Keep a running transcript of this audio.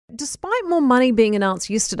despite more money being announced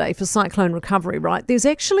yesterday for cyclone recovery, right, there's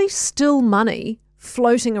actually still money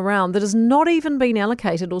floating around that has not even been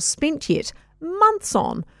allocated or spent yet, months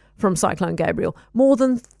on from Cyclone Gabriel. More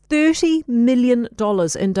than $30 million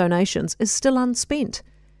in donations is still unspent.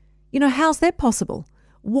 How's that possible?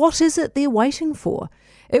 What is it they're waiting for?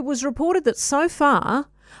 It was reported that so far,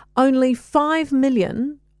 only $5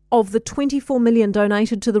 million of the $24 million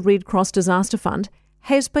donated to the Red Cross Disaster Fund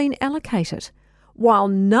has been allocated, while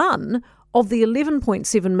none of the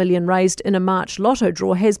 $11.7 million raised in a March lotto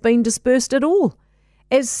draw has been dispersed at all.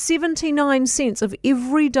 As 79 cents of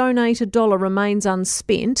every donated dollar remains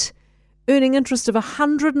unspent, earning interest of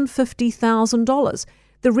 $150,000.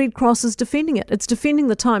 The Red Cross is defending it. It's defending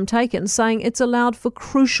the time taken, saying it's allowed for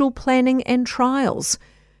crucial planning and trials.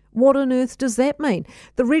 What on earth does that mean?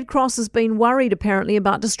 The Red Cross has been worried, apparently,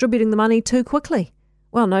 about distributing the money too quickly.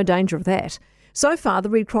 Well, no danger of that. So far, the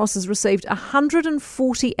Red Cross has received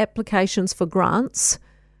 140 applications for grants,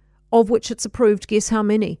 of which it's approved, guess how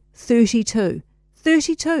many? 32.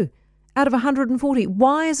 32 out of 140.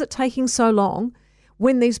 Why is it taking so long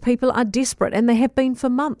when these people are desperate, and they have been for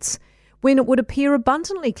months, when it would appear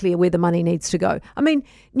abundantly clear where the money needs to go? I mean,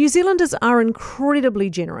 New Zealanders are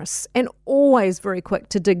incredibly generous and always very quick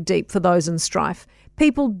to dig deep for those in strife.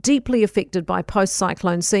 People deeply affected by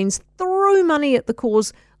post-cyclone scenes threw money at the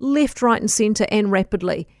cause left, right and centre and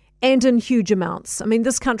rapidly, and in huge amounts. I mean,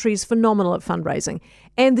 this country is phenomenal at fundraising,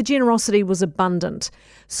 and the generosity was abundant.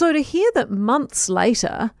 So to hear that months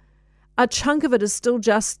later, a chunk of it is still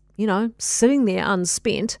just, sitting there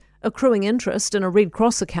unspent, accruing interest in a Red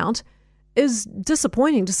Cross account, is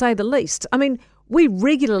disappointing to say the least. I mean, we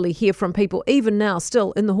regularly hear from people, even now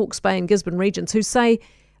still in the Hawkesby and Gisborne regions, who say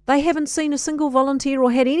they haven't seen a single volunteer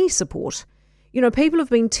or had any support. People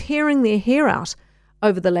have been tearing their hair out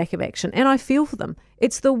over the lack of action, and I feel for them.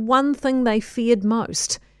 It's the one thing they feared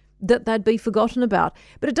most, that they'd be forgotten about.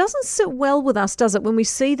 But it doesn't sit well with us, does it, when we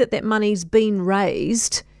see that money's been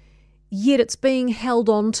raised, yet it's being held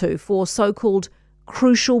on to for so-called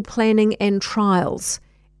crucial planning and trials,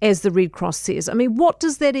 as the Red Cross says. I mean, what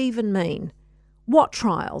does that even mean? What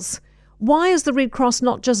trials? Why is the Red Cross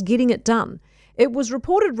not just getting it done? It was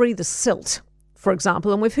reported re the silt, for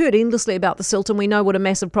example, and we've heard endlessly about the silt, and we know what a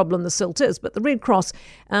massive problem the silt is, but the Red Cross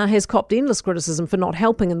has copped endless criticism for not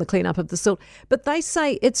helping in the clean-up of the silt. But they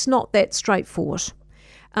say it's not that straightforward.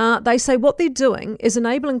 They say what they're doing is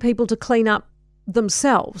enabling people to clean up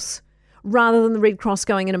themselves, rather than the Red Cross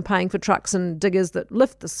going in and paying for trucks and diggers that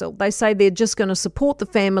lift the silt. They say they're just going to support the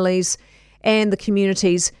families and the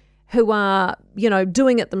communities who are,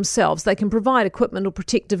 doing it themselves. They can provide equipment or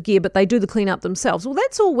protective gear, but they do the clean-up themselves. Well,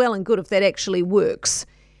 that's all well and good if that actually works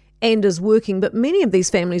and is working, but many of these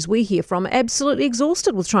families we hear from are absolutely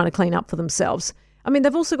exhausted with trying to clean up for themselves. I mean,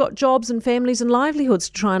 they've also got jobs and families and livelihoods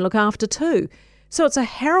to try and look after too. So it's a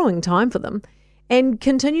harrowing time for them, and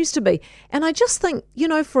continues to be. And I just think,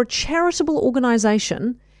 for a charitable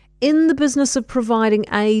organisation in the business of providing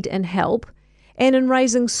aid and help, and in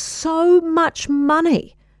raising so much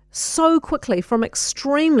money so quickly from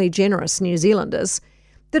extremely generous New Zealanders,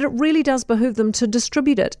 that it really does behoove them to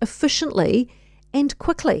distribute it efficiently and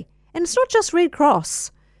quickly. And it's not just Red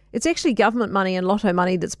Cross. It's actually government money and lotto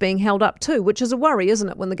money that's being held up too, which is a worry, isn't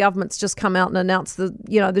it, when the government's just come out and announced that,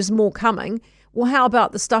 there's more coming. Well, how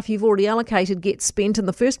about the stuff you've already allocated gets spent in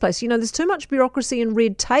the first place? There's too much bureaucracy and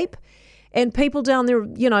red tape, and people down there,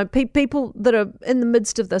 people that are in the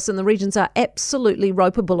midst of this in the regions are absolutely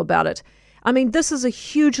ropeable about it. I mean, this is a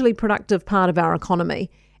hugely productive part of our economy,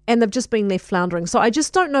 and they've just been left floundering. So I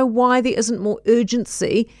just don't know why there isn't more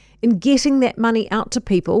urgency in getting that money out to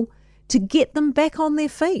people to get them back on their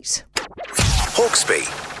feet.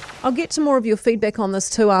 Hawkesby. I'll get to more of your feedback on this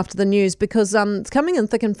too after the news, because it's coming in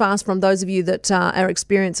thick and fast from those of you that are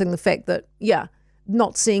experiencing the fact that,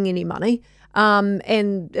 not seeing any money,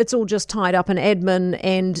 and it's all just tied up in admin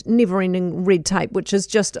and never-ending red tape, which is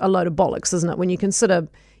just a load of bollocks, isn't it, when you consider,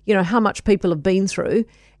 how much people have been through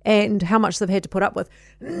and how much they've had to put up with.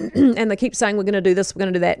 And they keep saying, we're going to do this, we're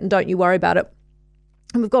going to do that, and don't you worry about it.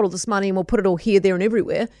 And we've got all this money and we'll put it all here, there and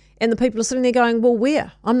everywhere. And the people are sitting there going, well,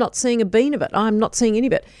 where? I'm not seeing a bean of it. I'm not seeing any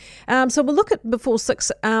of it. So we'll look at before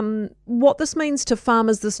 6 what this means to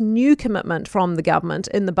farmers, this new commitment from the government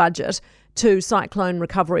in the budget to cyclone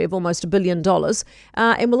recovery of almost $1 billion.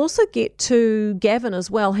 And we'll also get to Gavin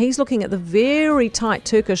as well. He's looking at the very tight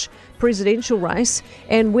Turkish presidential race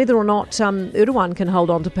and whether or not Erdogan can hold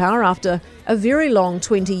on to power after a very long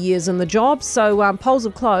 20 years in the job. So polls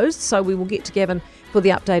have closed, so we will get to Gavin for the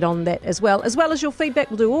update on that as well as your feedback.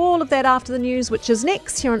 We'll do all of that after the news, which is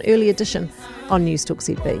next here on Early Edition on News Talk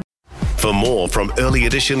ZB. For more from Early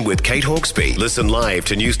Edition with Kate Hawkesby, listen live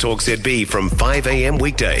to News Talk ZB from 5 a.m.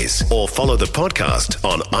 weekdays or follow the podcast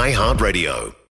on iHeartRadio.